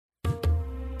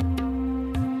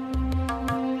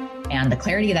And the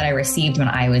clarity that I received when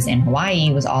I was in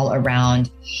Hawaii was all around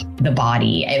the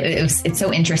body. It's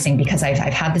so interesting because I've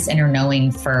had this inner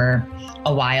knowing for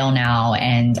a while now.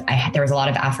 And there was a lot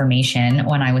of affirmation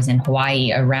when I was in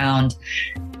Hawaii around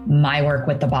my work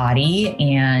with the body,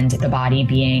 and the body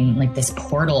being like this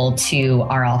portal to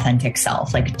our authentic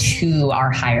self, like to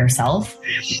our higher self.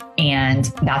 And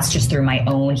that's just through my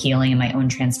own healing and my own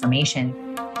transformation.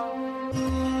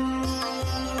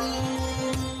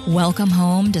 Welcome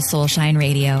home to Soulshine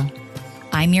Radio.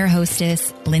 I'm your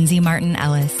hostess, Lindsay Martin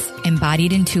Ellis,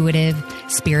 embodied intuitive,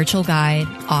 spiritual guide,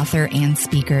 author, and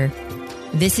speaker.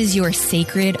 This is your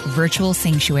sacred virtual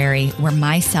sanctuary where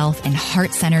myself and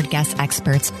heart-centered guest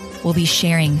experts will be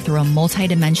sharing through a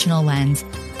multidimensional lens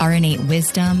our innate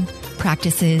wisdom,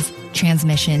 practices,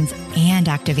 transmissions, and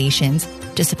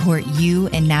activations to support you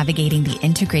in navigating the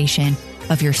integration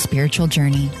of your spiritual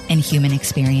journey and human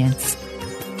experience.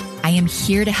 I am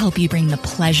here to help you bring the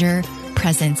pleasure,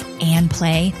 presence, and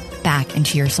play back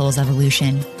into your soul's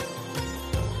evolution.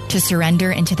 To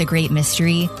surrender into the great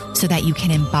mystery so that you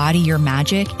can embody your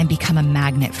magic and become a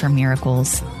magnet for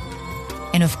miracles.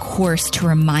 And of course, to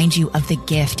remind you of the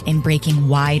gift in breaking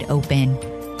wide open,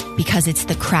 because it's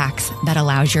the cracks that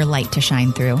allows your light to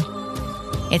shine through.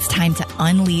 It's time to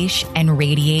unleash and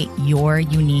radiate your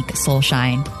unique soul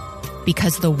shine,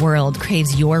 because the world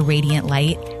craves your radiant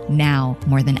light now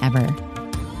more than ever.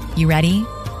 You ready?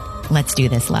 Let's do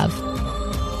this, love.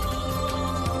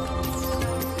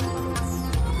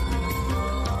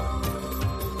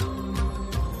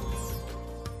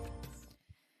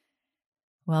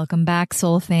 Welcome back,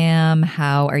 Soul Fam.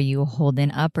 How are you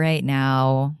holding up right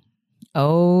now?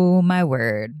 Oh, my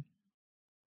word.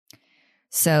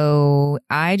 So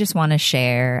I just want to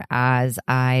share, as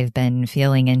I've been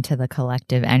feeling into the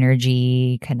collective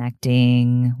energy,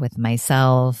 connecting with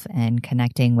myself and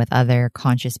connecting with other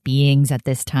conscious beings at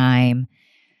this time.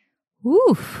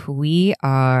 Woo, we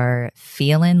are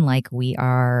feeling like we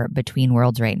are between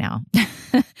worlds right now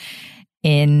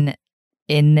in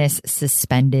this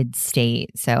suspended state.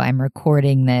 So I'm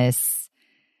recording this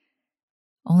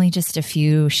only just a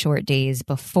few short days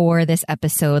before this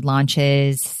episode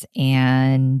launches.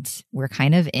 And we're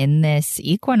kind of in this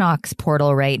equinox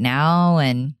portal right now.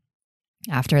 And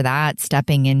after that,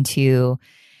 stepping into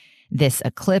this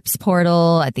eclipse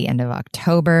portal at the end of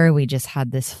October. We just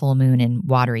had this full moon in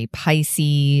watery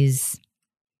Pisces,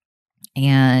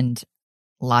 and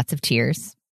lots of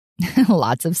tears,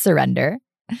 lots of surrender,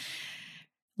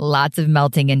 lots of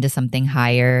melting into something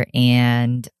higher.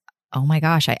 And oh my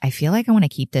gosh, I feel like I want to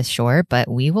keep this short,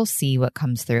 but we will see what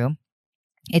comes through.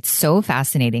 It's so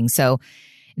fascinating. So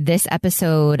this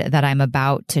episode that I'm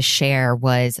about to share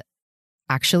was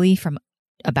actually from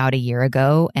about a year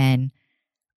ago, and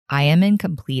I am in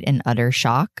complete and utter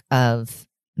shock of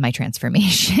my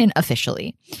transformation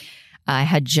officially. I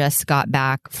had just got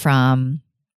back from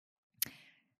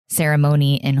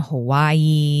ceremony in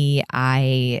Hawaii.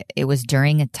 It was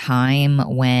during a time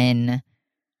when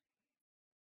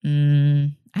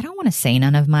I don't want to say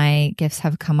none of my gifts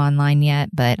have come online yet,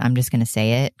 but I'm just going to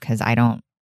say it because I don't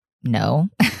know.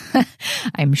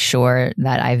 I'm sure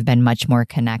that I've been much more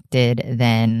connected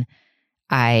than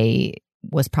I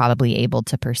was probably able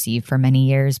to perceive for many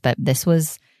years. But this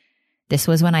was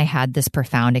when I had this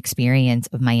profound experience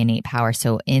of my innate power.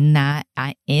 So in that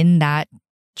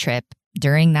trip,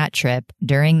 during that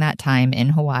time in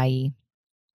Hawaii,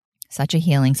 such a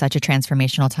healing, such a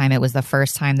transformational time. It was the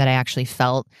first time that I actually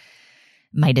felt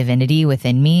my divinity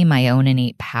within me, my own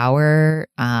innate power,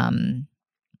 from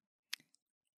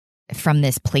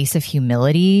this place of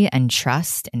humility and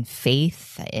trust and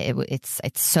faith.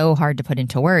 It's so hard to put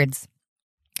into words.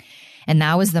 And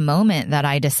that was the moment that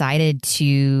I decided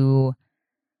to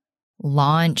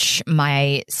launch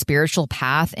my spiritual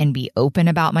path and be open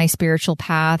about my spiritual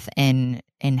path and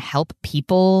help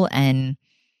people and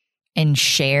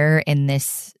share in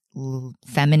this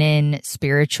feminine,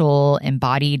 spiritual,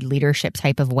 embodied leadership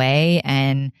type of way.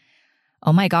 And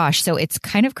oh my gosh, so it's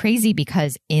kind of crazy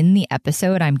because in the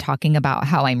episode, I'm talking about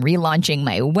how I'm relaunching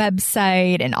my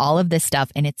website and all of this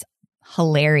stuff. And it's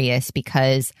hilarious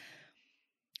because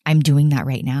I'm doing that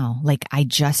right now. Like, I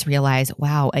just realized,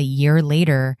 wow, a year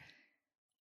later,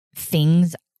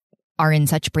 things are in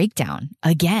such breakdown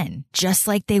again, just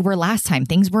like they were last time.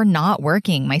 Things were not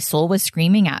working. My soul was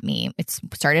screaming at me. It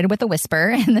started with a whisper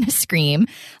and then a scream.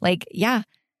 Like, yeah,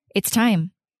 it's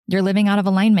time. You're living out of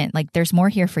alignment. Like, there's more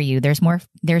here for you. There's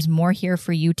more here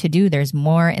for you to do. There's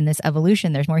more in this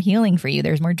evolution. There's more healing for you.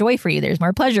 There's more joy for you. There's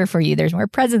more pleasure for you. There's more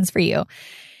presence for you.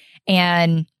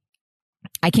 And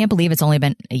I can't believe it's only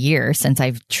been a year since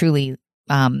I've truly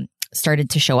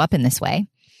started to show up in this way.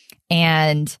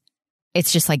 And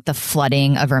it's just like the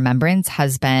flooding of remembrance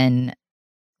has been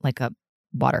like a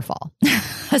waterfall,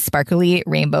 a sparkly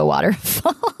rainbow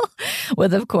waterfall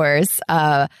with, of course,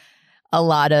 a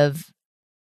lot of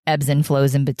ebbs and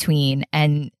flows in between.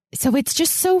 And so it's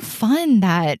just so fun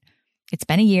that it's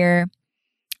been a year.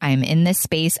 I'm in this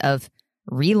space of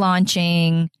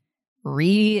relaunching,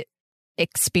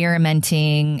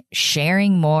 experimenting,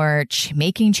 sharing more,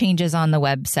 making changes on the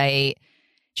website,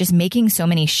 just making so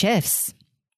many shifts.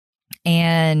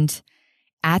 And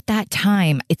at that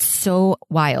time, it's so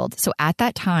wild. So at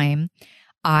that time,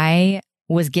 I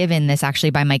was given this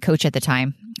actually by my coach at the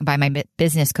time, by my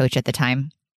business coach at the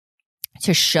time,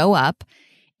 to show up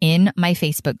in my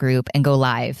Facebook group and go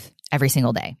live every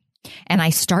single day. And I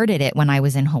started it when I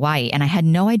was in Hawaii, and I had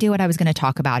no idea what I was going to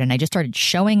talk about. And I just started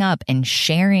showing up and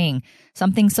sharing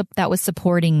something that was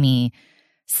supporting me,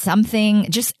 something,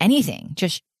 just anything,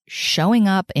 just showing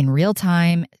up in real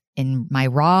time in my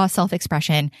raw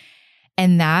self-expression.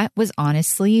 And that was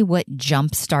honestly what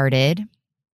jump-started,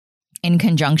 in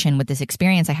conjunction with this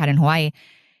experience I had in Hawaii,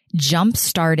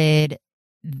 jump-started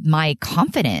my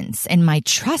confidence and my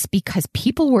trust, because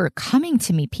people were coming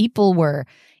to me. People were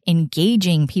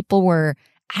engaging. People were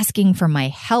asking for my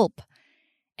help.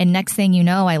 And next thing you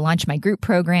know, I launched my group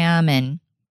program, and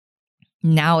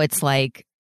now it's like,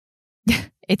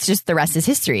 it's just, the rest is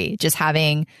history. Just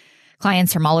having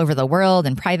clients from all over the world,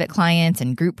 and private clients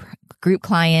and group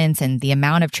clients, and the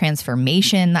amount of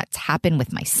transformation that's happened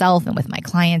with myself and with my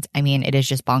clients. I mean, it is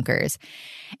just bonkers.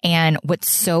 And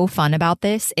what's so fun about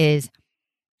this is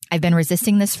I've been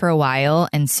resisting this for a while.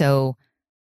 And so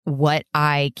what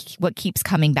keeps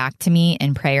coming back to me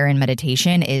in prayer and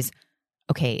meditation is,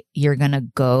 okay, you're going to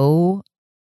go,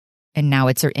 and now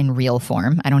it's in reel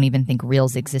form. I don't even think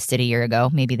reels existed a year ago.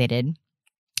 Maybe they did.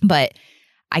 But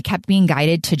I kept being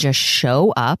guided to just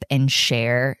show up and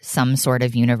share some sort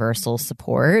of universal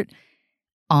support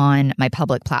on my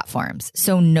public platforms.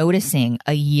 So noticing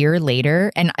a year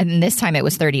later, and this time it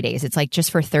was 30 days. It's like,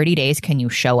 just for 30 days, can you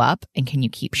show up, and can you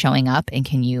keep showing up, and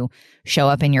can you show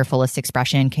up in your fullest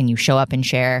expression? Can you show up and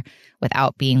share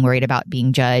without being worried about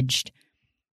being judged?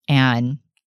 And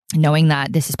knowing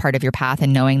that this is part of your path,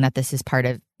 and knowing that this is part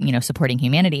of, supporting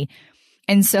humanity.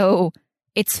 And so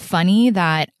it's funny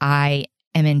that I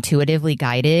am intuitively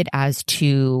guided as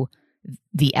to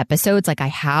the episodes. Like, I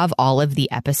have all of the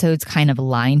episodes kind of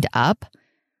lined up.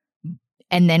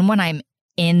 And then when I'm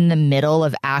in the middle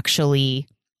of actually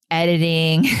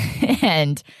editing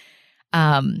and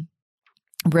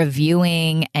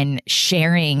reviewing and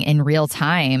sharing in real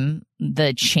time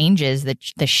the changes,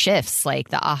 the shifts, like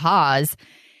the ahas,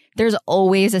 there's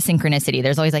always a synchronicity.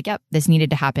 There's always like, yep, this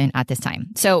needed to happen at this time.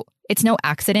 So it's no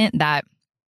accident that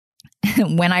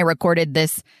when I recorded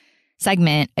this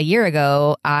segment a year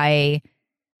ago, I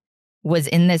was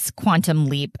in this quantum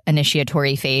leap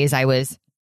initiatory phase. I was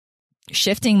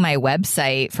shifting my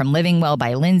website from Living Well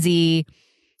by Lindsay,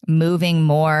 moving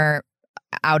more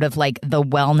out of like the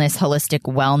wellness, holistic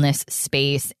wellness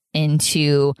space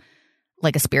into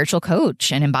like a spiritual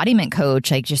coach, an embodiment coach,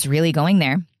 like just really going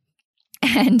there,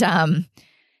 and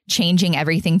changing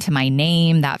everything to my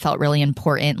name. That felt really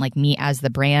important, like me as the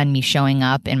brand, me showing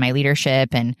up in my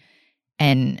leadership and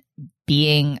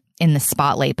being in the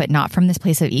spotlight, but not from this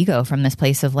place of ego, from this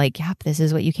place of like, yep, this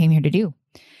is what you came here to do.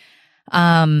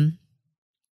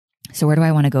 So where do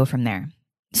I want to go from there?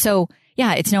 So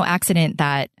yeah, it's no accident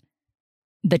that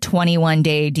the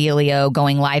 21-day dealio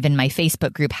going live in my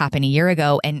Facebook group happened a year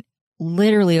ago. And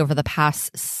literally over the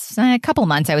past couple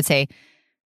months, I would say,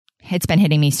 it's been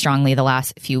hitting me strongly the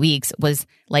last few weeks, was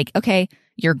like, okay,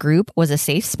 your group was a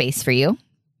safe space for you.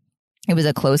 It was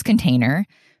a closed container.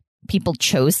 People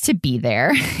chose to be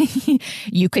there.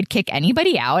 You could kick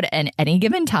anybody out at any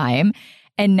given time.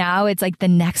 And now it's like the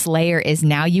next layer is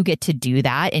now you get to do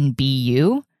that and be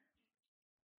you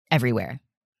everywhere.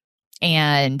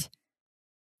 And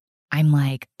I'm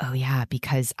like, oh yeah,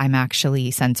 because I'm actually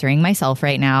censoring myself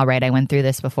right now, right? I went through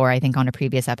this before, I think on a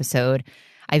previous episode.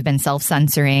 I've been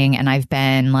self-censoring, and I've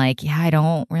been like, yeah, I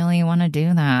don't really want to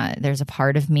do that. There's a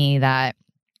part of me that,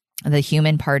 the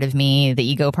human part of me, the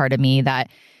ego part of me, that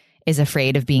is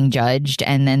afraid of being judged.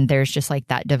 And then there's just like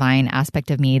that divine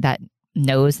aspect of me that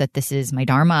knows that this is my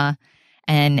dharma.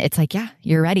 And it's like, yeah,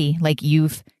 you're ready. Like,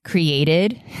 you've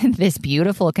created this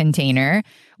beautiful container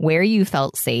where you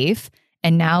felt safe.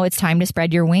 And now it's time to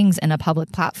spread your wings in a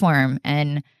public platform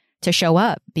and to show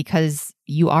up, because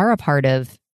you are a part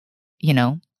of,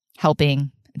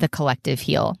 helping the collective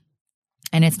heal.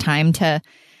 And it's time to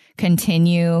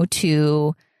continue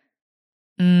to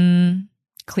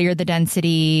clear the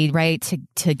density, right?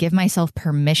 To give myself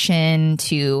permission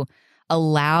to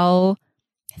allow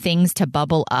things to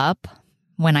bubble up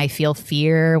when I feel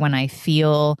fear, when I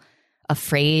feel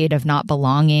afraid of not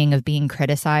belonging, of being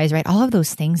criticized, right? All of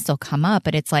those things still come up,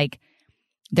 but it's like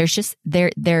there's just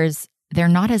they're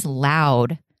not as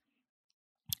loud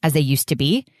as they used to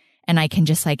be. And I can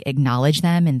just like acknowledge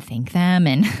them and thank them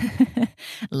and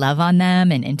love on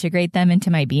them and integrate them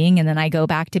into my being. And then I go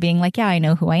back to being like, yeah, I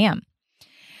know who I am.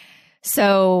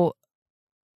 So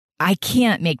I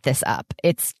can't make this up.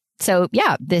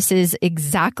 This is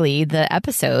exactly the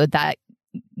episode that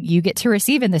you get to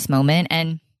receive in this moment.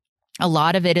 And a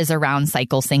lot of it is around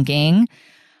cycle syncing,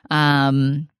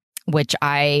 which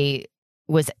I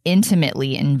was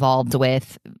intimately involved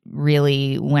with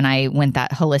really when I went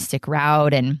that holistic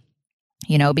route. And,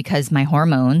 you know, because my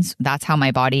hormones, that's how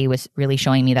my body was really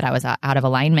showing me that I was out of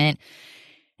alignment.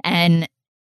 And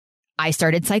I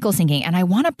started cycle syncing, and I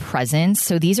want a presence.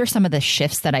 So these are some of the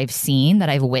shifts that I've seen, that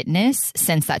I've witnessed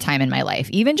since that time in my life,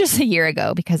 even just a year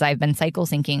ago, because I've been cycle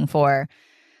syncing for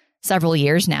several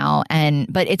years now.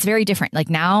 But it's very different.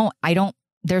 Like now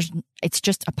it's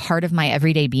just a part of my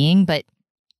everyday being, but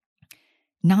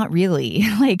not really.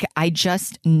 Like I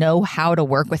just know how to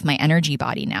work with my energy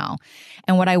body now.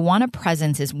 And what I want a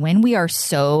presence is when we are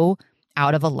so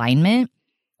out of alignment,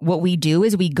 what we do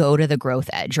is we go to the growth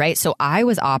edge, right? So I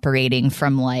was operating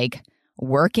from like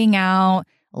working out,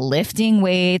 lifting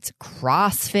weights,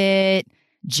 CrossFit,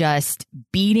 just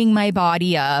beating my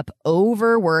body up,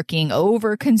 overworking,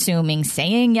 over consuming,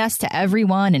 saying yes to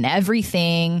everyone and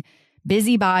everything,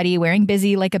 busybody, wearing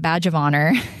busy like a badge of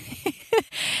honor.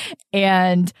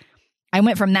 And I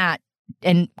went from that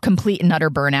and complete and utter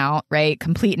burnout, right?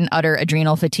 Complete and utter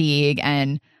adrenal fatigue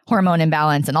and hormone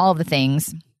imbalance and all of the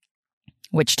things,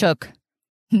 which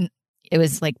it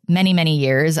was like many, many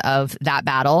years of that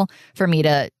battle for me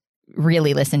to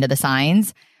really listen to the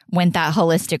signs. Went that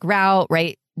holistic route,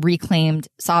 right? Reclaimed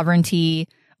sovereignty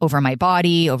over my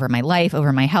body, over my life,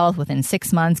 over my health within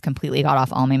 6 months, completely got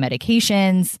off all my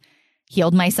medications,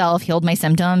 healed myself, healed my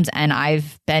symptoms, and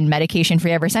I've been medication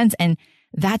free ever since. And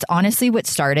that's honestly what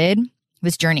started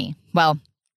this journey. Well,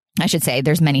 I should say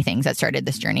there's many things that started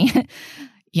this journey.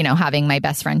 You know, having my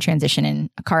best friend transition in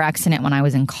a car accident when I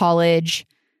was in college,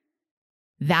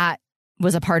 that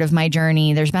was a part of my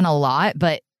journey. There's been a lot,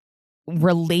 but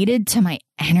related to my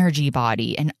energy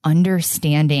body and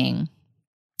understanding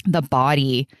the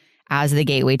body as the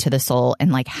gateway to the soul,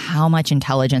 and like how much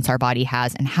intelligence our body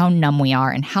has and how numb we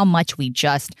are and how much we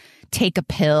just take a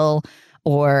pill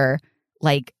or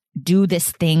like do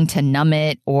this thing to numb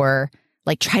it or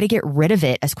like try to get rid of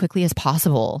it as quickly as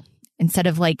possible instead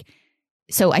of like,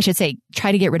 so I should say,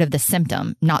 try to get rid of the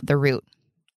symptom, not the root.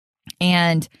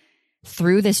 And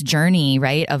through this journey,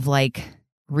 right, of like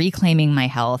reclaiming my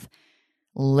health,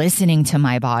 listening to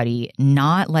my body,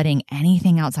 not letting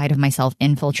anything outside of myself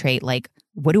infiltrate, like,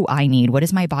 what do I need? What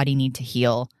does my body need to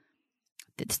heal?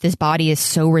 This body is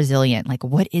so resilient. Like,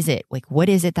 what is it? Like, what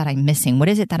is it that I'm missing? What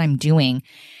is it that I'm doing?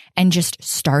 And just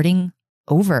starting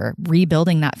over,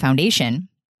 rebuilding that foundation.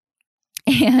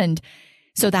 And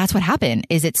so that's what happened,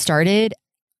 is it started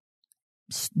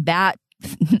that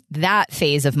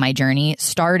phase of my journey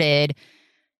started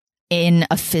in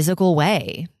a physical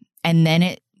way. And then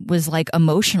it was like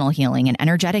emotional healing and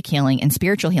energetic healing and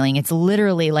spiritual healing. It's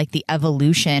literally like the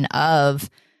evolution of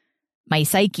my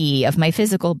psyche, of my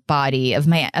physical body, of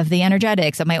the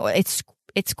energetics, of my,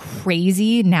 it's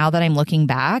crazy now that I'm looking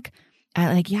back.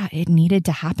 It needed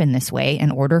to happen this way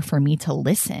in order for me to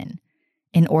listen,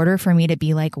 in order for me to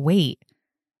be like, wait,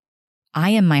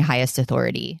 I am my highest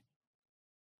authority.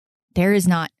 There is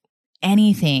not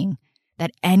anything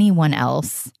that anyone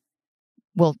else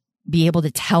will be able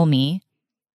to tell me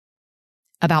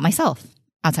about myself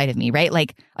outside of me, right?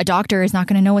 Like a doctor is not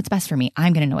going to know what's best for me.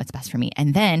 I'm going to know what's best for me.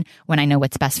 And then when I know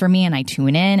what's best for me and I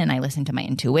tune in and I listen to my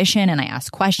intuition and I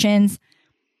ask questions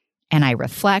and I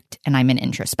reflect and I'm in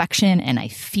introspection and I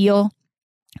feel,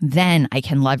 then I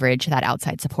can leverage that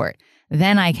outside support.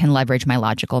 Then I can leverage my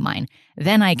logical mind.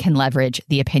 Then I can leverage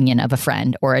the opinion of a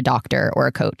friend or a doctor or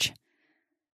a coach.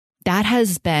 That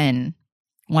has been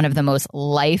one of the most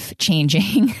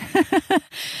life-changing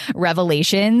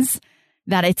revelations,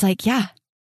 that it's like, yeah,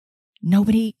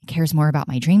 nobody cares more about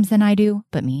my dreams than I do,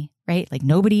 but me, right? Like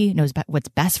nobody knows what's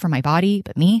best for my body,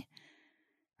 but me,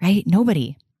 right?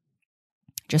 Nobody.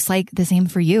 Just like the same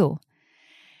for you.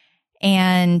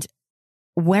 And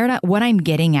what I'm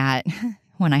getting at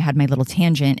when I had my little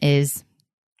tangent is,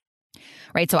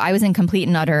 right, so I was in complete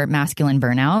and utter masculine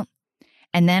burnout.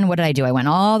 And then what did I do? I went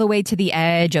all the way to the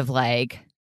edge of like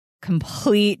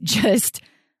complete just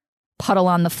puddle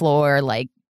on the floor, like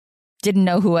didn't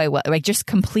know who I was, like just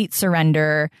complete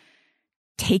surrender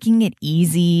taking it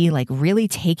easy, like really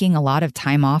taking a lot of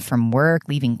time off from work,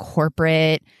 leaving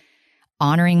corporate,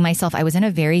 honoring myself. I was in a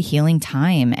very healing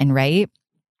time.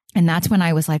 And that's when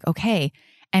I was like, okay.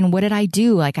 And what did I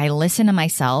do? Like I listened to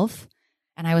myself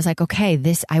and I was like, okay,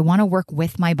 I want to work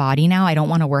with my body now. I don't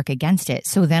want to work against it.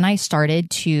 So then I started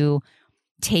to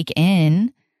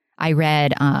I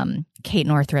read Kate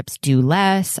Northrup's Do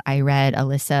Less. I read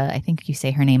I think you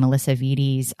say her name, Alyssa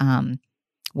Vidi's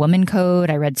Woman Code.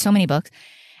 I read so many books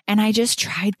and I just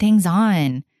tried things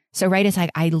on. So it's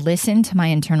like I listened to my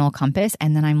internal compass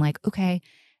and then I'm like, okay,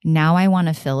 now I want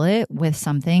to fill it with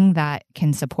something that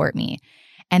can support me.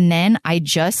 And then I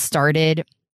just started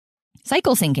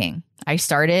cycle syncing. I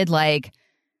started like,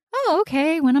 oh,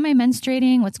 okay, when am I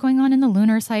menstruating? What's going on in the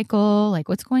lunar cycle? Like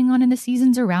what's going on in the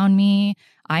seasons around me?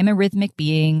 I'm a rhythmic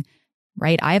being,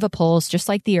 right? I have a pulse just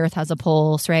like the earth has a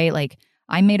pulse, right? Like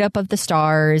I'm made up of the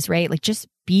stars, right? Like just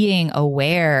being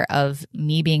aware of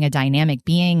me being a dynamic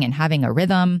being and having a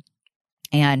rhythm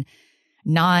and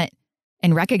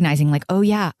recognizing like, oh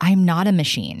yeah, I'm not a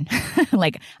machine.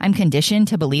 Like I'm conditioned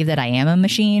to believe that I am a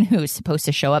machine who's supposed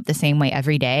to show up the same way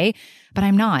every day, but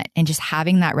I'm not. And just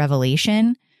having that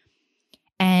revelation.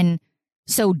 And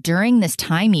so during this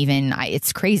time,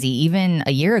 it's crazy. Even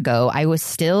a year ago, I was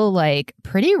still like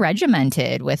pretty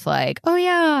regimented with like, oh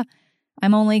yeah,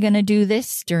 I'm only going to do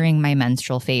this during my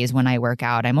menstrual phase when I work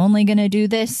out. I'm only going to do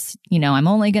this, I'm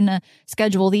only going to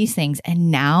schedule these things.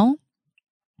 And now,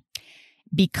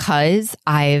 because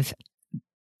I've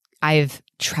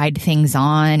tried things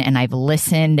on and I've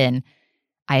listened and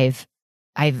I've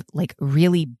like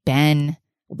really been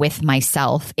with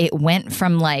myself, it went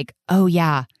from like, oh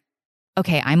yeah,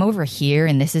 okay, I'm over here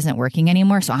and this isn't working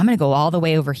anymore. So I'm going to go all the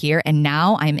way over here. And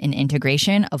now I'm in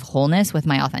integration of wholeness with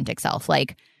my authentic self.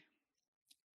 Like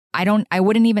I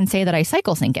wouldn't even say that I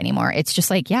cycle sync anymore. It's just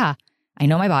like, yeah, I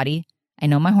know my body. I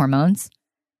know my hormones,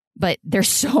 but there's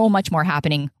so much more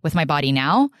happening with my body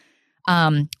now,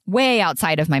 way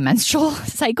outside of my menstrual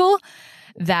cycle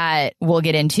that we'll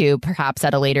get into perhaps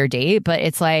at a later date. But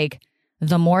it's like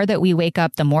the more that we wake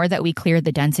up, the more that we clear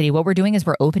the density, what we're doing is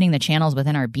we're opening the channels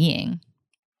within our being.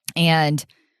 And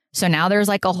so now there's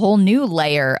like a whole new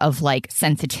layer of like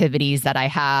sensitivities that I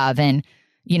have and,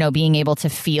 being able to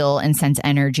feel and sense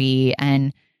energy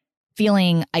and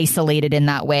feeling isolated in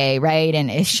that way, right?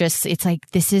 And it's like,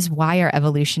 this is why our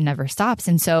evolution never stops.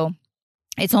 And so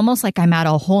it's almost like I'm at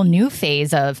a whole new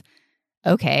phase of,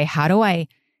 okay, how do I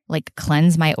like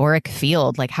cleanse my auric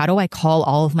field? Like, how do I call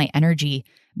all of my energy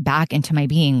back into my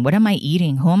being? What am I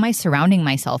eating? Who am I surrounding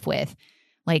myself with?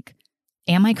 Like,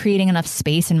 am I creating enough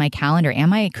space in my calendar?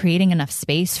 Am I creating enough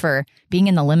space for being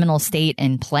in the liminal state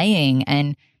and playing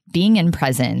and being in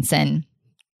presence? And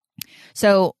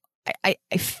so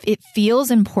it feels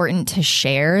important to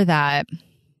share that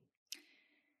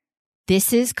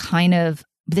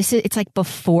it's like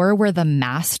before we're the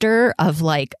master of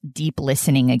like deep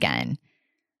listening again.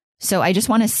 So I just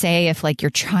want to say, if like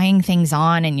you're trying things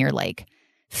on and you're like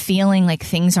feeling like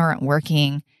things aren't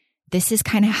working, this is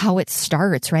kind of how it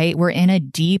starts, right? We're in a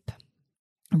deep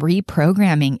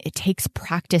reprogramming. It takes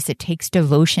practice. It takes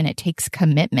devotion. It takes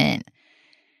commitment.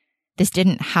 This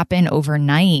didn't happen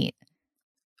overnight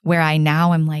where I'm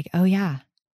like, oh yeah,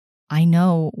 I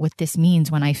know what this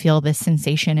means when I feel this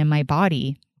sensation in my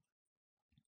body.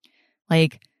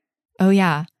 Like, oh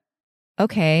yeah,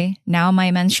 okay, now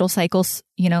my menstrual cycle's,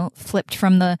 flipped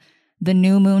from the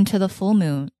new moon to the full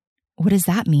moon. What does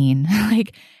that mean?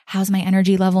 Like, how's my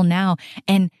energy level now?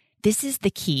 And this is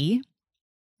the key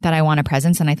that I want to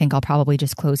presence. And I think I'll probably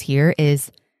just close here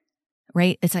is,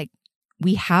 right? It's like,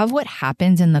 we have what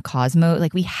happens in the cosmos.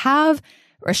 Like we have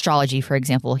astrology, for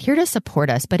example, here to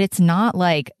support us, but it's not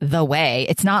like the way.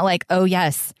 It's not like, oh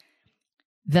yes,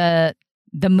 the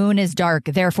moon is dark,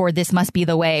 therefore this must be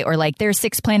the way. Or like there's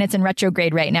 6 planets in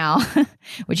retrograde right now,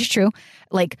 which is true.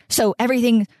 Like, so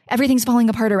everything's falling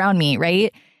apart around me,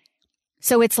 right?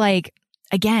 So it's like,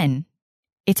 again,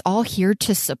 it's all here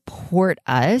to support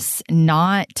us,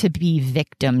 not to be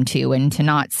victim to, and to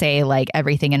not say like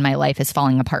everything in my life is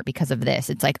falling apart because of this.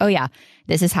 It's like, oh yeah,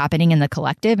 this is happening in the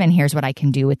collective and here's what I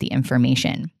can do with the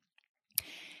information.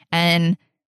 And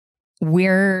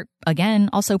we're, again,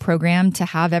 also programmed to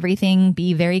have everything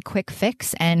be very quick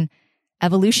fix, and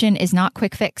evolution is not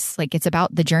quick fix. Like it's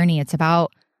about the journey. It's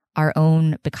about our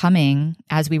own becoming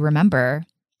as we remember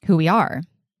who we are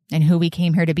and who we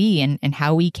came here to be, and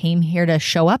how we came here to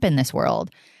show up in this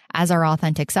world as our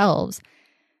authentic selves,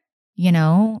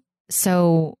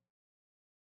 So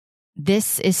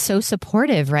this is so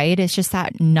supportive, right? It's just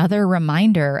that another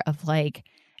reminder of like,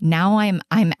 now I'm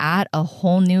at a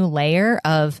whole new layer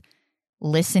of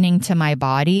listening to my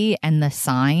body and the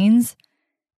signs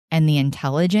and the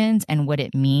intelligence and what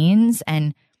it means,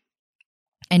 and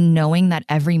knowing that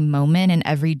every moment and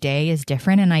every day is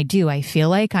different. And I feel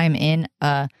like I'm in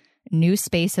a new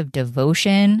space of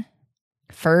devotion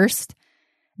first,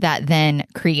 that then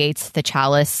creates the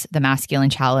chalice, the masculine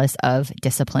chalice of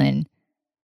discipline,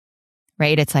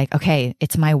 right? It's like, okay,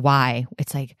 it's my why.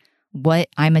 It's like, what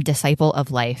I'm a disciple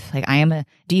of life. Like, I am a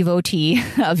devotee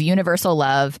of universal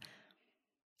love,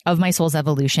 of my soul's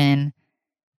evolution.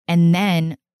 And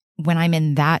then when I'm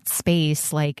in that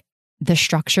space, like, the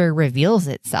structure reveals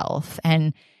itself,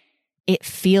 and it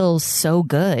feels so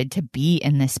good to be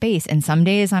in this space. And some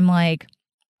days I'm like,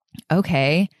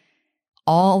 okay,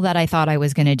 all that I thought I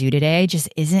was going to do today just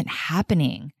isn't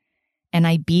happening. And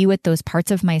I be with those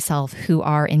parts of myself who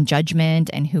are in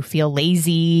judgment and who feel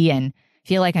lazy and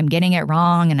feel like I'm getting it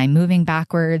wrong and I'm moving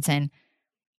backwards. And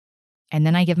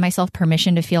then I give myself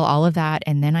permission to feel all of that.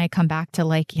 And then I come back to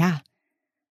like, yeah,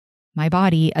 my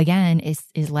body again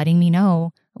is letting me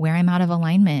know where I'm out of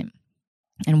alignment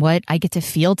and what I get to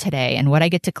feel today and what I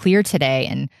get to clear today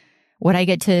and what I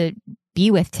get to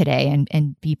be with today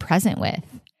and be present with.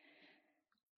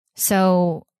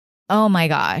 So, oh my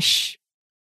gosh.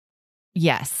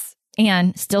 Yes.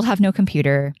 And still have no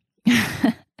computer.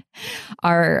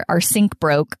 Our sink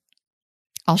broke.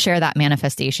 I'll share that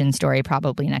manifestation story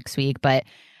probably next week, but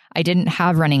I didn't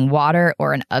have running water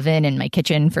or an oven in my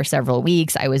kitchen for several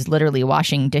weeks. I was literally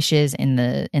washing dishes in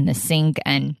the sink,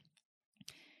 and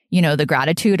the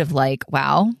gratitude of like,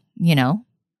 wow,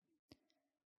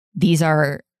 these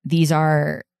are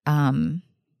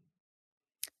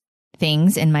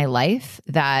things in my life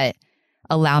that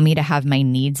allow me to have my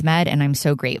needs met, and I'm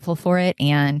so grateful for it.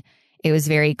 And it was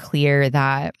very clear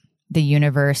that the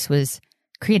universe was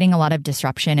creating a lot of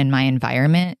disruption in my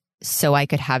environment so I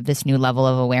could have this new level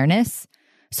of awareness,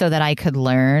 so that I could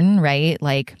learn, right?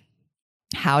 Like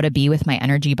how to be with my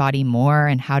energy body more,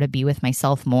 and how to be with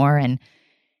myself more, and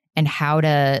how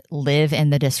to live in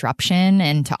the disruption,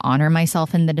 and to honor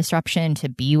myself in the disruption, to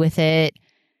be with it,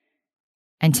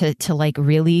 and to like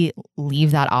really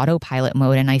leave that autopilot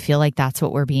mode. And I feel like that's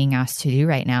what we're being asked to do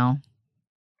right now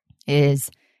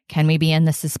is, can we be in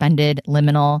the suspended,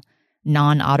 liminal,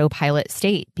 non-autopilot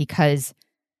state? Because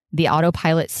the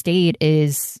autopilot state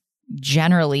is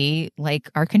generally like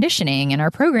our conditioning and our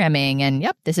programming. And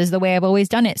yep, this is the way I've always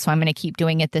done it, so I'm going to keep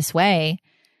doing it this way.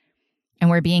 And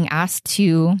we're being asked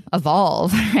to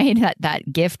evolve, right?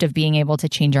 That gift of being able to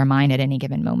change our mind at any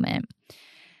given moment.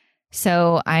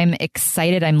 So I'm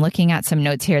excited. I'm looking at some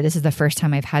notes here. This is the first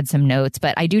time I've had some notes,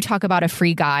 but I do talk about a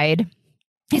free guide.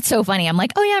 It's so funny. I'm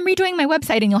like, oh yeah, I'm redoing my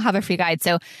website and you'll have a free guide.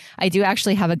 So I do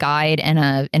actually have a guide and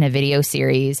a video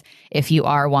series if you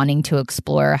are wanting to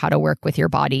explore how to work with your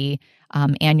body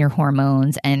and your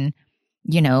hormones, and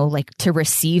like to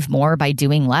receive more by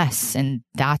doing less. And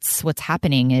that's what's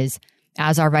happening is,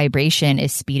 as our vibration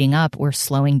is speeding up, we're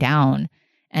slowing down.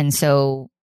 And so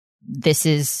this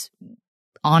is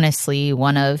honestly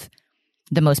one of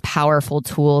the most powerful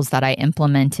tools that I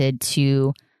implemented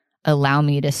to allow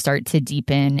me to start to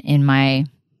deepen in my,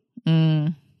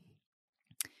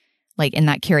 like in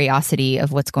that curiosity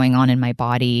of what's going on in my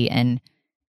body, and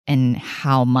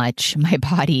how much my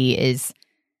body is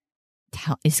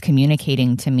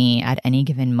communicating to me at any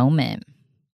given moment.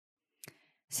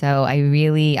 So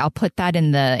I'll put that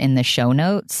in the show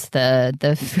notes,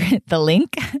 the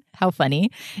link. How funny.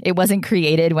 It wasn't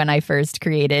created when I first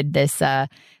created this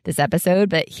episode,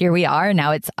 but here we are.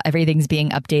 Now everything's being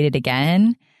updated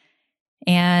again.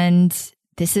 And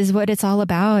this is what it's all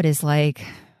about, is like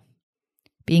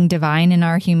being divine in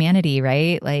our humanity,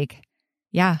 right? Like,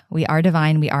 yeah, we are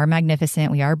divine. We are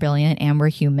magnificent. We are brilliant, and we're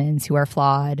humans who are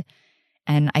flawed.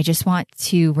 And I just want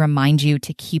to remind you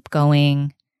to keep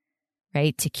going,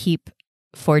 right? To keep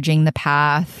forging the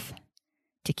path,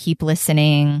 to keep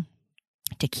listening,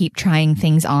 to keep trying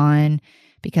things on,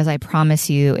 because I promise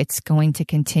you it's going to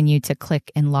continue to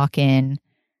click and lock in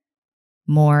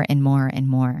more and more and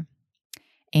more.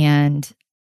 And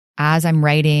as I'm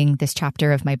writing this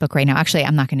chapter of my book right now, actually,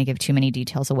 I'm not going to give too many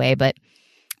details away, but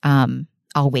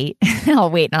I'll wait. I'll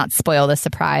wait, not spoil the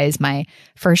surprise. My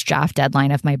first draft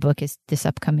deadline of my book is this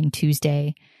upcoming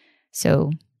Tuesday.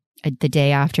 So the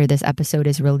day after this episode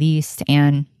is released.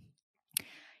 And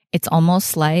it's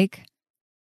almost like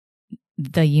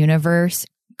the universe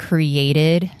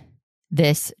created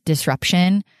this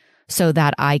disruption so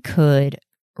that I could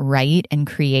write and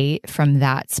create from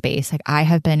that space. Like, I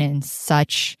have been in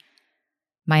such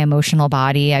my emotional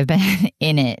body. I've been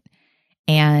in it.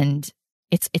 And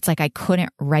it's like I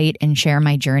couldn't write and share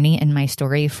my journey and my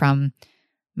story from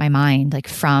my mind, like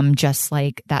from just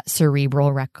like that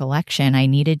cerebral recollection. I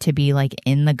needed to be like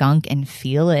in the gunk and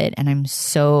feel it. And I'm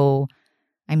so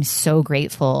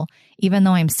grateful, even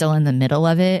though I'm still in the middle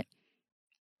of it.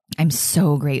 I'm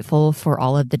so grateful for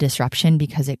all of the disruption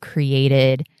because it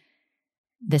created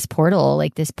this portal,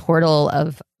 like this portal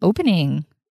of opening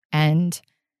and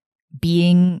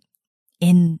being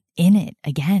in it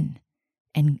again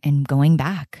and going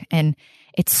back. And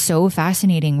it's so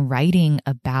fascinating writing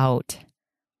about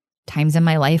times in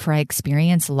my life where I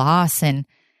experienced loss and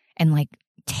like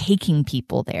taking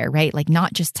people there, right? Like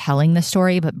not just telling the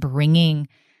story, but bringing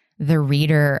the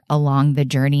reader along the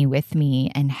journey with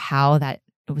me, and how that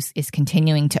is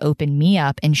continuing to open me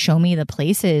up and show me the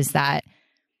places that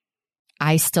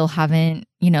I still haven't,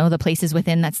 the places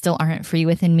within that still aren't free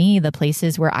within me, the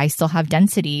places where I still have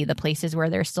density, the places where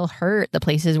there's still hurt, the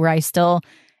places where I still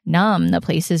numb, the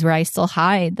places where I still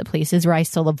hide, the places where I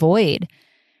still avoid.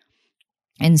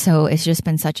 And so it's just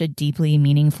been such a deeply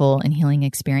meaningful and healing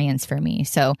experience for me.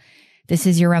 So this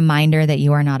is your reminder that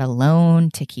you are not alone,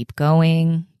 to keep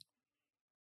going.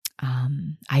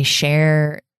 I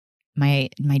share my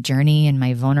journey and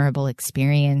my vulnerable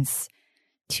experience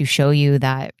to show you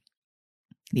that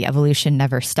the evolution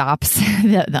never stops.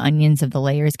 The onions of the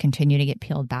layers continue to get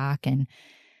peeled back, and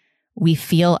we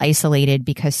feel isolated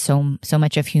because so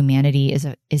much of humanity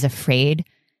is afraid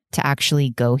to actually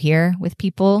go here with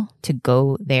people, to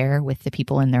go there with the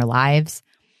people in their lives.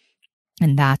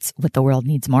 And that's what the world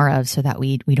needs more of, so that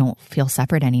we don't feel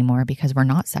separate anymore, because we're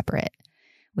not separate.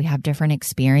 We have different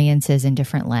experiences and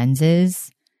different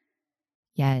lenses,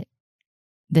 yet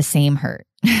the same hurt.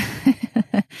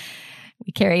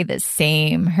 We carry the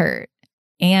same hurt,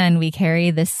 and we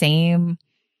carry the same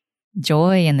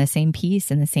joy and the same peace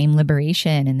and the same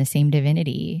liberation and the same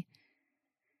divinity.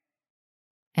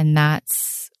 And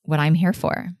that's what I'm here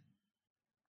for.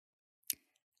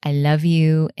 I love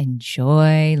you.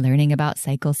 Enjoy learning about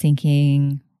cycle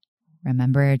syncing.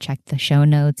 Remember, check the show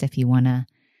notes if you want to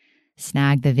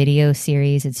snag the video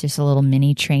series. It's just a little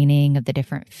mini training of the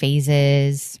different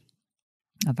phases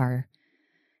of our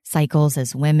cycles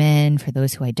as women, for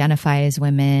those who identify as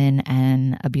women,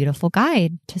 and a beautiful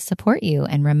guide to support you.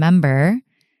 And remember,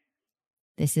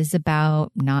 this is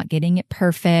about not getting it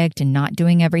perfect and not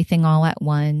doing everything all at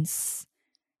once.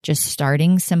 Just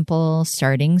starting simple,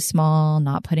 starting small,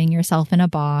 not putting yourself in a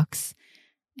box,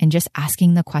 and just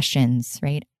asking the questions,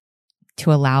 right?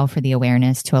 To allow for the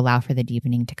awareness, to allow for the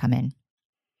deepening to come in.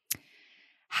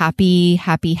 Happy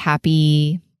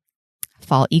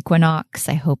fall equinox.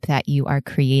 I hope that you are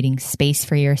creating space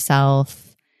for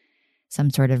yourself,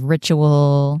 some sort of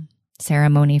ritual,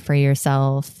 ceremony for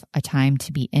yourself, a time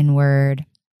to be inward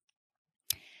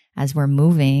as we're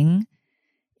moving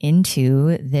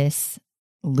into this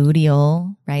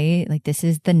luteal, right? Like this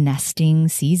is the nesting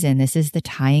season. This is the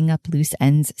tying up loose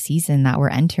ends season that we're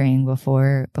entering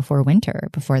before winter,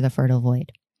 before the fertile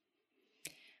void.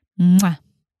 Mwah.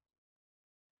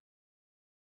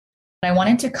 I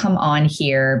wanted to come on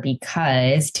here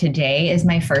because today is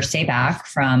my first day back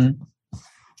from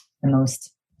the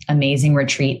most amazing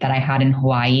retreat that I had in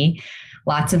Hawaii.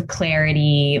 Lots of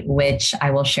clarity, which I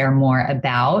will share more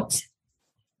about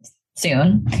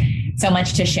soon. So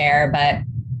much to share, but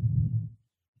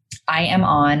I am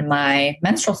on my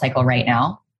menstrual cycle right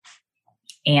now.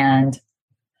 And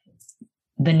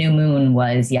the new moon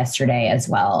was yesterday as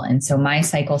well. And so my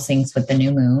cycle syncs with the new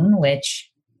moon, which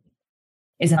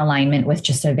is in alignment with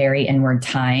just a very inward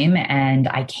time. And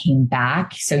I came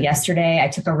back. So yesterday I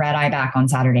took a red eye back on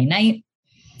Saturday night,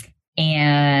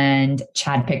 and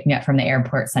Chad picked me up from the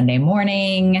airport Sunday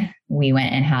morning. We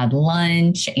went and had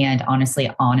lunch, and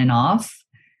honestly, on and off,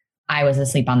 I was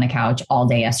asleep on the couch all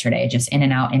day yesterday, just in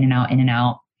and out, in and out, in and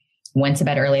out. Went to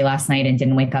bed early last night and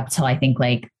didn't wake up till I think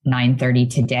like 9:30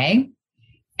 today.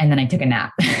 And then I took a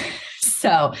nap.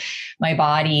 So my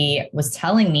body was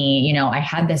telling me, I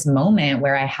had this moment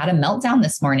where I had a meltdown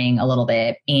this morning a little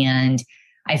bit, and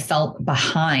I felt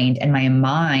behind, and my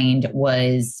mind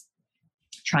was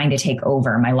trying to take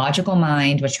over. My logical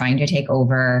mind was trying to take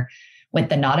over with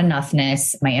the not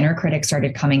enoughness. My inner critic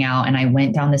started coming out, and I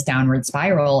went down this downward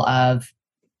spiral of,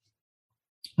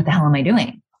 what the hell am I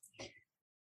doing?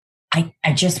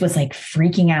 I just was like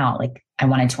freaking out. Like I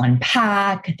wanted to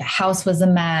unpack. The house was a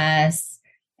mess.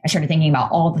 I started thinking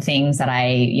about all the things that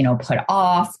I, put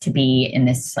off to be in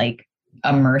this like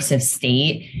immersive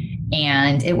state.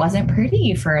 And it wasn't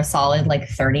pretty for a solid like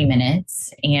 30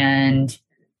 minutes. And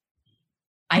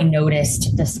I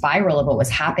noticed the spiral of what was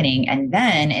happening. And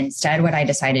then instead, what I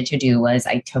decided to do was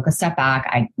I took a step back.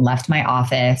 I left my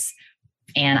office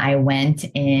and I went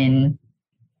in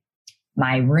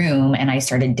my room and I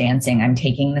started dancing. I'm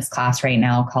taking this class right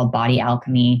now called Body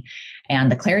Alchemy.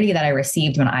 And the clarity that I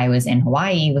received when I was in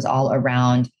Hawaii was all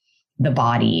around the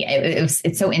body.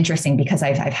 It's so interesting because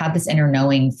I've had this inner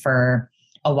knowing for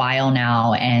a while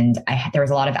now. And there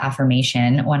was a lot of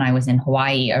affirmation when I was in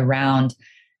Hawaii around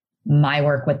my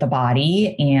work with the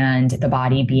body, and the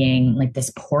body being like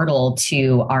this portal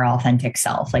to our authentic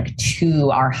self, like to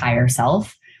our higher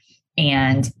self.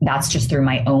 And that's just through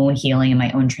my own healing and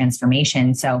my own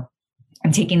transformation. So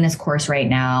I'm taking this course right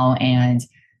now, and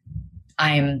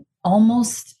I'm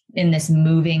almost in this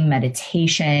moving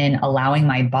meditation, allowing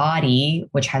my body,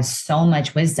 which has so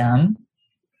much wisdom,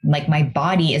 like my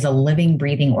body is a living,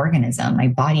 breathing organism. My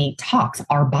body talks.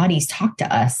 Our bodies talk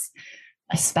to us,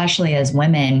 especially as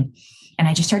women. And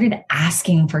I just started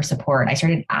asking for support. I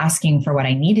started asking for what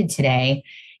I needed today,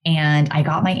 and I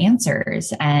got my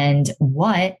answers. And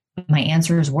what my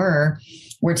answers were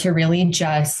to really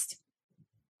just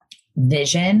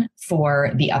vision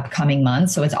for the upcoming month.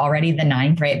 So it's already the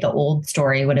 9th, right? The old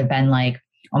story would have been like,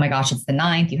 oh my gosh, it's the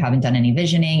 9th. You haven't done any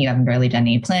visioning. You haven't really done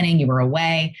any planning. You were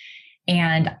away.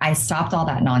 And I stopped all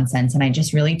that nonsense. And I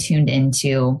just really tuned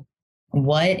into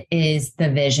what is the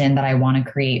vision that I want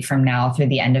to create from now through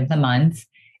the end of the month.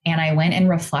 And I went and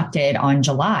reflected on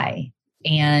July.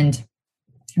 And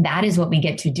that is what we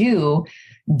get to do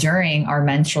during our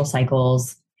menstrual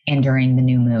cycles and during the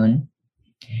new moon.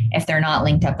 If they're not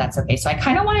linked up, that's okay. So I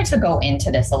kind of wanted to go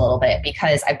into this a little bit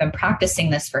because I've been practicing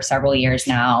this for several years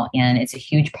now, and it's a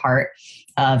huge part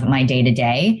of my day to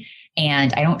day.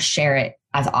 And I don't share it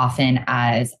as often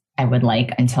as I would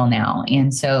like until now.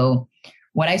 And so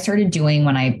what I started doing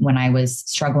when I was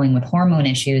struggling with hormone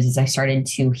issues is I started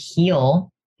to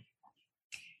heal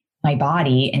my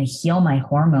body and heal my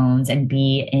hormones and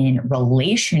be in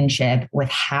relationship with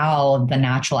how the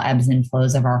natural ebbs and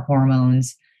flows of our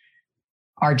hormones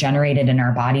are generated in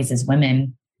our bodies as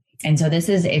women. And so this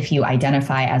is if you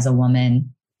identify as a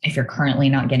woman, if you're currently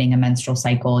not getting a menstrual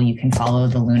cycle, you can follow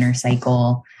the lunar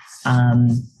cycle.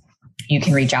 You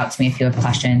can reach out to me if you have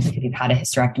questions, like if you've had a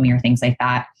hysterectomy or things like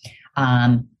that.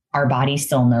 Our body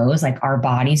still knows, like our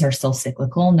bodies are still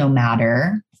cyclical, no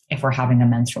matter if we're having a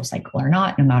menstrual cycle or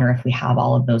not, no matter if we have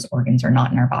all of those organs or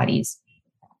not in our bodies.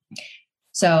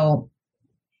 So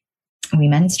we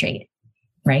menstruate,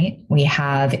 right? We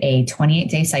have a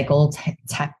 28-day cycle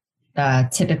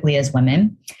typically as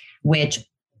women, which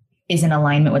is in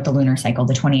alignment with the lunar cycle,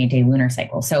 the 28-day lunar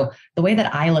cycle. So the way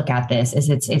that I look at this is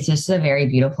it's just a very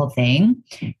beautiful thing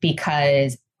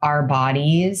because our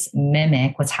bodies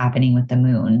mimic what's happening with the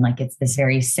moon. Like it's this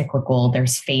very cyclical,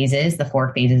 there's phases, the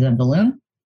 4 phases of the moon: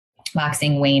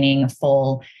 waxing, waning,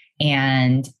 full,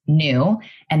 and new.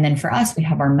 And then for us, we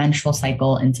have our menstrual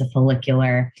cycle into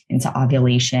follicular, into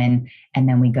ovulation. And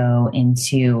then we go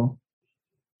into,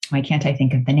 why can't I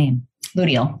think of the name?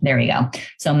 Luteal. There we go.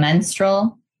 So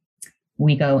menstrual,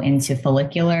 we go into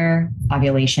follicular,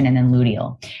 ovulation, and then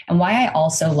luteal. And why I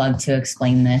also love to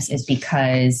explain this is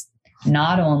because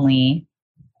not only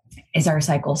is our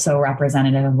cycle so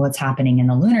representative of what's happening in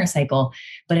the lunar cycle,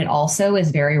 but it also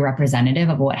is very representative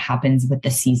of what happens with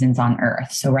the seasons on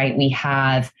Earth. So, right, we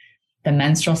have the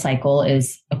menstrual cycle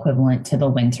is equivalent to the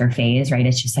winter phase, right?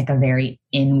 It's just like a very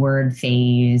inward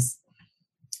phase,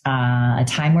 a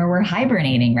time where we're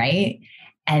hibernating, right?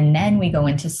 And then we go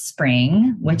into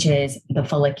spring, which is the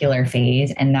follicular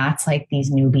phase. And that's like these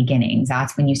new beginnings.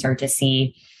 That's when you start to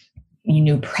see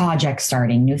new projects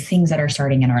starting, new things that are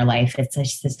starting in our life. It's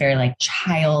just this very like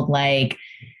childlike,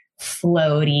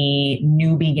 floaty,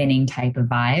 new beginning type of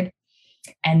vibe.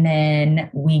 And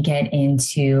then we get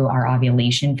into our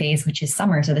ovulation phase, which is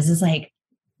summer. So this is like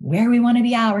where we want to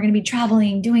be at. We're going to be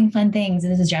traveling, doing fun things.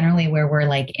 And this is generally where we're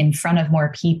like in front of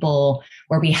more people,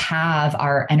 where we have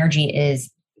our energy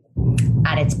is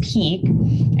at its peak.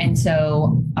 And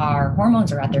so our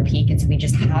hormones are at their peak. And so we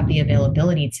just have the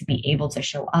availability to be able to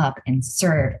show up and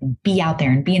serve and be out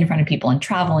there and be in front of people and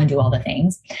travel and do all the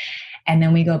things. And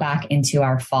then we go back into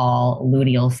our fall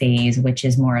luteal phase, which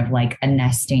is more of like a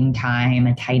nesting time,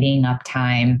 a tidying up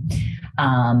time.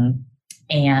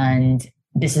 And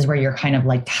this is where you're kind of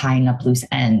like tying up loose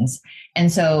ends.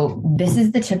 And so this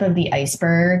is the tip of the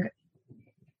iceberg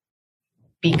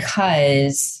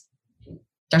because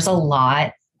there's a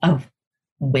lot of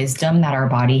wisdom that our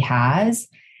body has.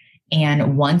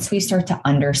 And once we start to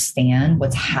understand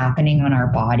what's happening on our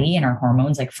body and our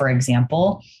hormones, like for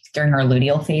example, during our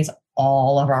luteal phase,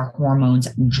 all of our hormones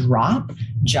drop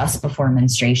just before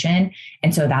menstruation.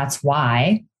 And so that's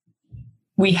why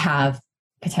we have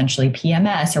potentially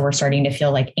PMS, or we're starting to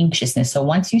feel like anxiousness. So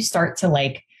once you start to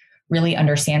like really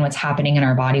understand what's happening in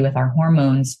our body with our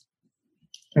hormones,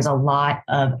 there's a lot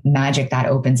of magic that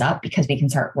opens up because we can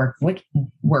start work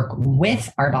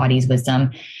with our body's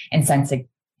wisdom and sense it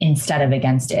instead of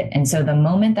against it. And so the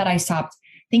moment that I stopped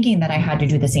thinking that I had to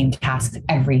do the same tasks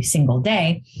every single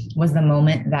day was the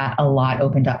moment that a lot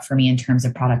opened up for me in terms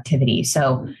of productivity.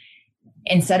 So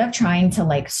instead of trying to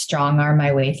like strong arm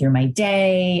my way through my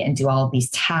day and do all of these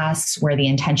tasks where the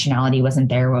intentionality wasn't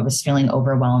there, where it was feeling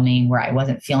overwhelming, where I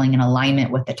wasn't feeling in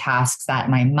alignment with the tasks that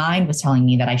my mind was telling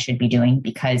me that I should be doing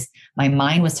because my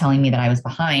mind was telling me that I was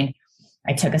behind,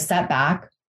 I took a step back.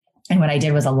 And what I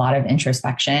did was a lot of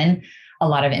introspection, a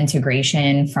lot of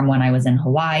integration from when I was in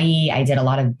Hawaii. I did a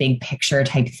lot of big picture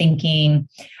type thinking.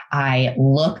 I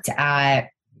looked at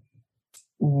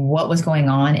what was going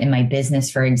on in my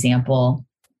business, for example,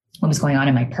 what was going on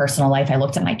in my personal life. I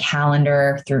looked at my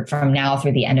calendar from now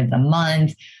through the end of the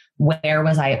month. Where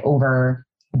was I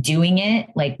overdoing it?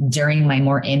 Like during my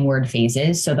more inward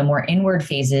phases. So the more inward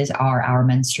phases are our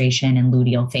menstruation and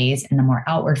luteal phase, and the more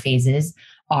outward phases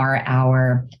are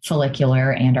our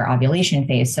follicular and our ovulation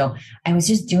phase. So I was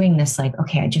just doing this like,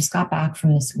 okay, I just got back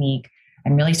from this week.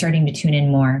 I'm really starting to tune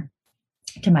in more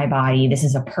to my body. This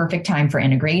is a perfect time for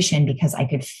integration because I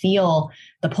could feel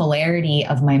the polarity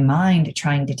of my mind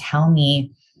trying to tell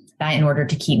me that in order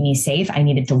to keep me safe, I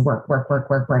needed to work.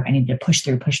 I needed to push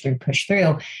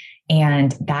through.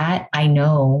 And that I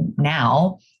know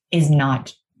now is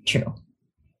not true.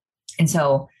 And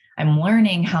so I'm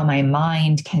learning how my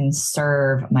mind can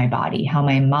serve my body, how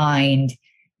my mind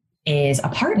is a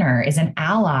partner, is an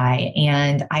ally.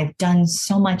 And I've done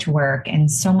so much work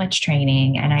and so much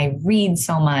training, and I read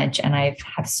so much, and I've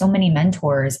had so many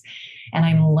mentors, and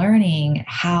I'm learning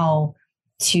how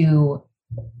to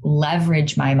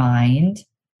leverage my mind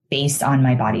based on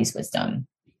my body's wisdom.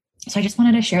 So I just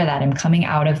wanted to share that. I'm coming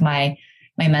out of my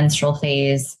menstrual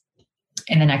phase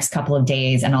in the next couple of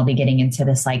days, and I'll be getting into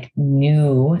this like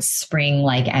new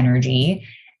spring-like energy.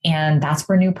 And that's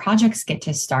where new projects get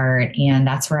to start. And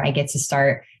that's where I get to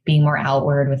start being more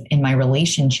outward within my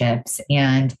relationships.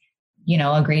 And, you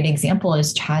know, a great example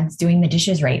is Chad's doing the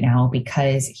dishes right now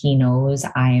because he knows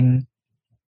I'm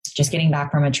just getting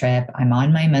back from a trip. I'm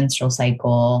on my menstrual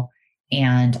cycle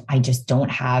and I just don't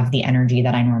have the energy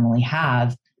that I normally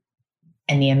have.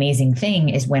 And the amazing thing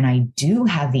is when I do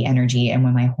have the energy and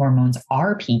when my hormones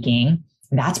are peaking,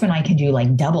 that's when I can do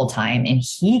like double time and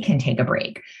he can take a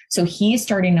break. So he's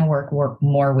starting to work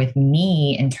more with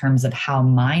me in terms of how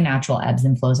my natural ebbs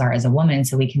and flows are as a woman.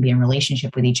 So we can be in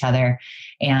relationship with each other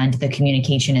and the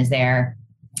communication is there.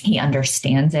 He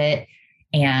understands it.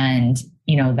 And,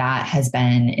 you know, that has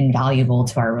been invaluable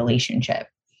to our relationship.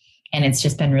 And it's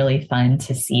just been really fun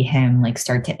to see him like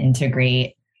start to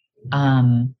integrate.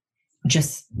 I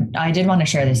did want to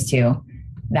share this too,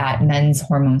 that men's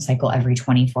hormone cycle every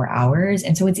 24 hours.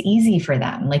 And so it's easy for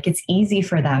them. Like it's easy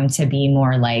for them to be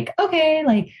more like, okay,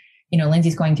 like, you know,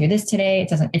 Lindsay's going through this today.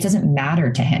 It doesn't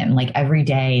matter to him. Like every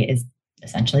day is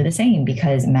essentially the same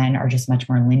because men are just much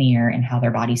more linear in how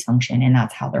their bodies function. And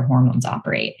that's how their hormones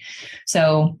operate.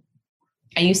 So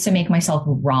I used to make myself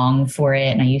wrong for it.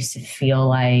 And I used to feel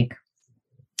like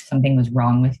something was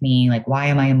wrong with me. Like, why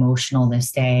am I emotional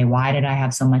this day? Why did I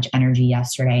have so much energy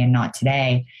yesterday and not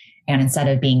today? And instead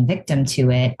of being victim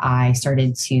to it, I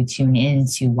started to tune in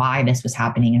to why this was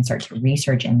happening and start to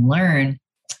research and learn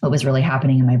what was really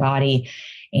happening in my body.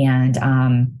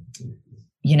 And,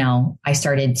 you know, I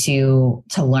started to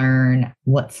learn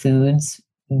what foods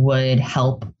would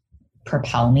help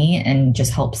propel me and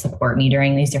just help support me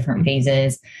during these different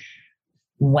phases,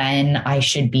 when I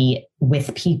should be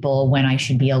with people, when I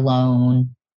should be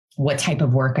alone, what type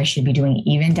of work I should be doing,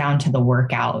 even down to the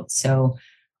workout. So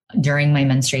during my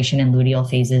menstruation and luteal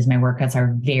phases, my workouts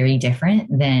are very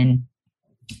different than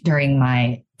during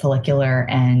my follicular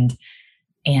and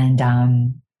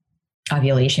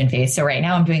ovulation phase. So right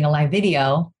now I'm doing a live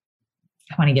video.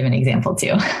 I want to give an example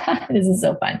too. This is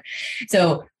so fun.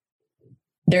 So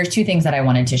there's two things that I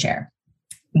wanted to share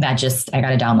that just I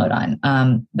got a download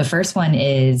on. The first one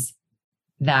is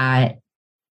that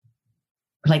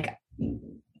like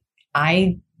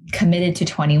I committed to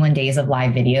 21 days of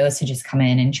live videos to just come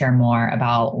in and share more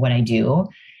about what I do.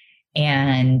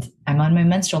 And I'm on my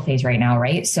menstrual phase right now,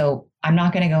 right? So I'm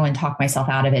not going to go and talk myself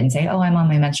out of it and say, oh, I'm on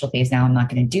my menstrual phase now, I'm not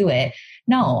going to do it.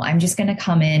 No, I'm just going to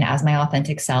come in as my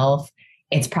authentic self.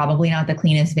 It's probably not the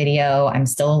cleanest video. I'm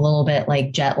still a little bit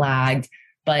like jet lagged,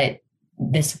 but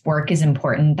this work is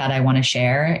important that I want to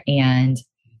share and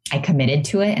I committed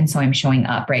to it. And so I'm showing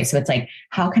up, right? So it's like,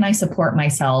 how can I support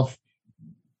myself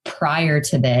prior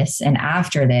to this and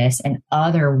after this and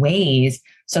other ways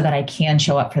so that I can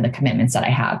show up for the commitments that I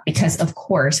have? Because of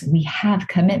course we have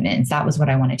commitments. That was what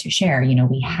I wanted to share. You know,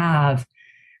 we have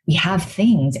we have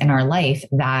things in our life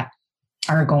that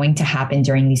are going to happen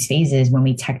during these phases when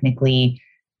we technically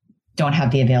don't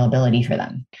have the availability for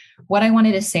them. What I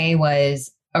wanted to say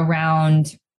was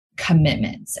around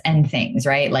commitments and things,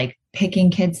 right? Like picking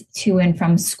kids to and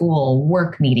from school,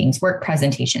 work meetings, work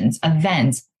presentations,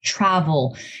 events,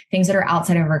 travel, things that are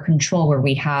outside of our control, where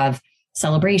we have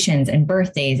celebrations and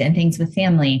birthdays and things with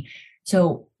family.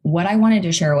 So what I wanted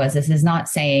to share was, this is not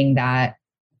saying that,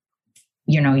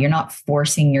 you're not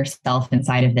forcing yourself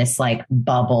inside of this like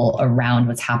bubble around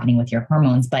what's happening with your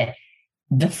hormones. But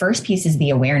the first piece is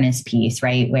the awareness piece,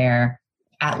 right? Where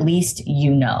at least,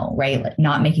 right? Like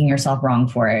not making yourself wrong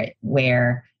for it,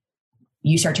 where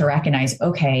you start to recognize,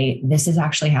 okay, this is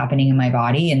actually happening in my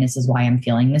body and this is why I'm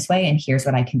feeling this way. And here's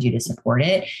what I can do to support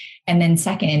it. And then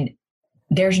second,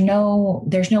 there's no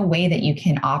way that you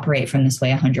can operate from this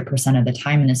way 100% of the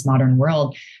time in this modern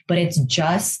world, but it's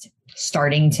just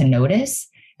starting to notice,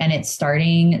 and it's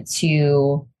starting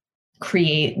to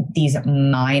create these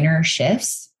minor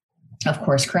shifts of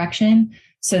course correction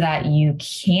so that you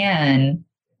can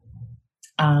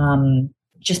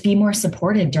just be more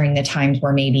supported during the times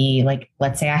where maybe, like,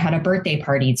 let's say I had a birthday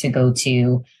party to go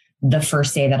to the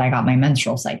first day that I got my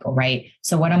menstrual cycle, right?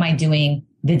 So what am I doing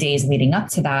the days leading up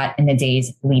to that and the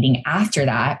days leading after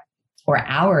that, or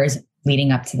hours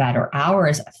leading up to that, or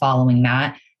hours following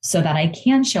that, so that I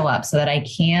can show up, so that I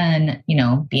can,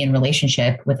 be in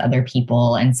relationship with other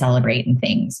people and celebrate and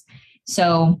things.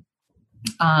 So,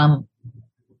 I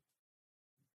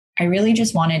really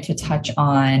just wanted to touch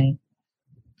on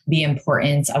the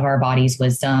importance of our body's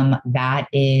wisdom. That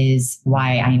is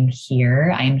why I'm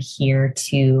here. I'm here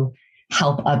to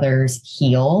help others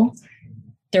heal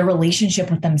their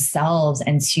relationship with themselves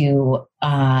and to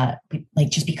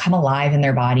just become alive in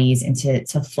their bodies, and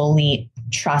to fully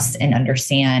trust and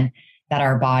understand that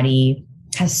our body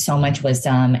has so much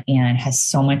wisdom and has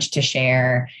so much to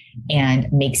share,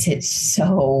 and makes it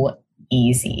so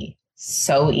easy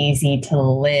to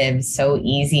live, so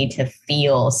easy to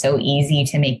feel, so easy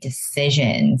to make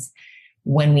decisions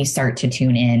when we start to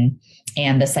tune in.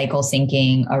 And the cycle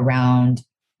syncing around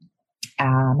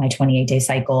my 28-day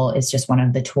cycle is just one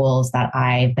of the tools that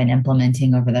I've been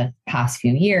implementing over the past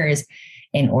few years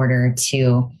in order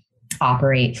to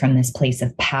operate from this place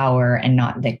of power and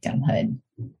not victimhood.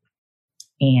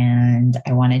 And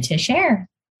I wanted to share.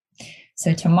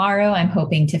 So tomorrow I'm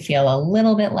hoping to feel a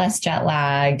little bit less jet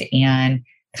lagged and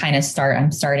I'm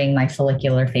starting my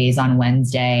follicular phase on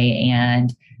Wednesday,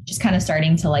 and just kind of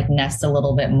starting to like nest a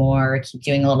little bit more, keep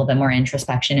doing a little bit more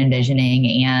introspection and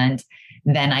visioning. And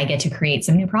then I get to create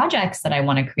some new projects that I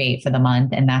want to create for the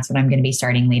month. And that's what I'm going to be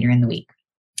starting later in the week.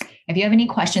 If you have any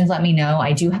questions, let me know.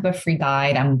 I do have a free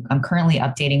guide. I'm currently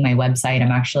updating my website.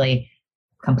 I'm actually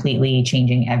completely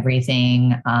changing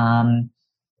everything,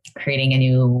 creating a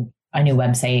new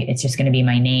website. It's just going to be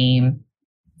my name.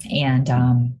 And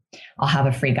I'll have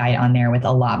a free guide on there with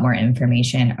a lot more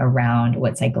information around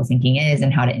what cycle syncing is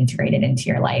and how to integrate it into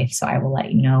your life. So I will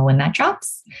let you know when that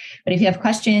drops. But if you have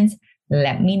questions,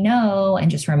 let me know.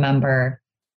 And just remember,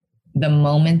 the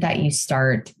moment that you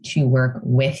start to work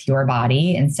with your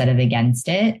body instead of against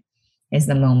it is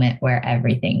the moment where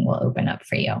everything will open up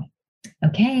for you.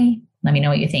 Okay. Let me know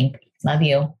what you think. Love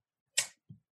you.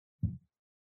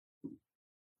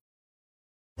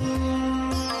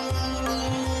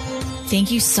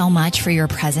 Thank you so much for your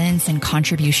presence and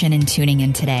contribution in tuning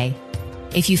in today.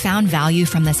 If you found value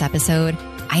from this episode,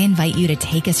 I invite you to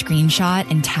take a screenshot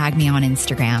and tag me on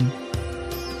Instagram.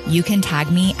 You can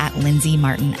tag me at Lindsay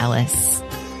Martin Ellis.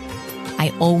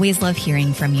 I always love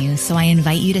hearing from you, so I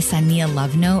invite you to send me a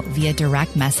love note via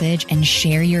direct message and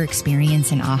share your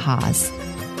experience and ahas.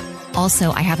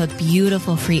 Also, I have a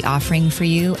beautiful free offering for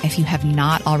you if you have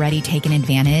not already taken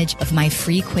advantage of my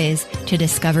free quiz to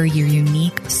discover your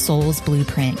unique soul's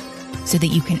blueprint so that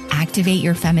you can activate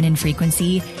your feminine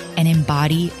frequency and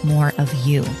embody more of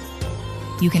you.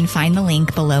 You can find the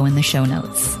link below in the show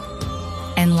notes.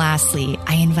 And lastly,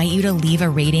 I invite you to leave a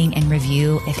rating and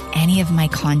review if any of my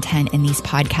content in these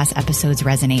podcast episodes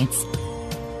resonates.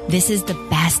 This is the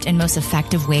best and most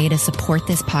effective way to support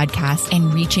this podcast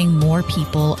and reaching more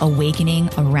people awakening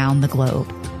around the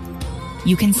globe.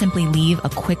 You can simply leave a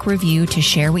quick review to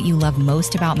share what you love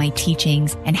most about my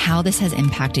teachings and how this has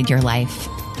impacted your life.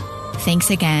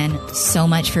 Thanks again so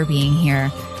much for being here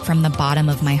from the bottom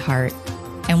of my heart.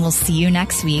 And we'll see you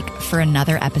next week for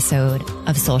another episode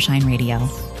of Soulshine Radio.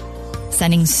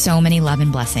 Sending so many love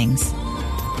and blessings.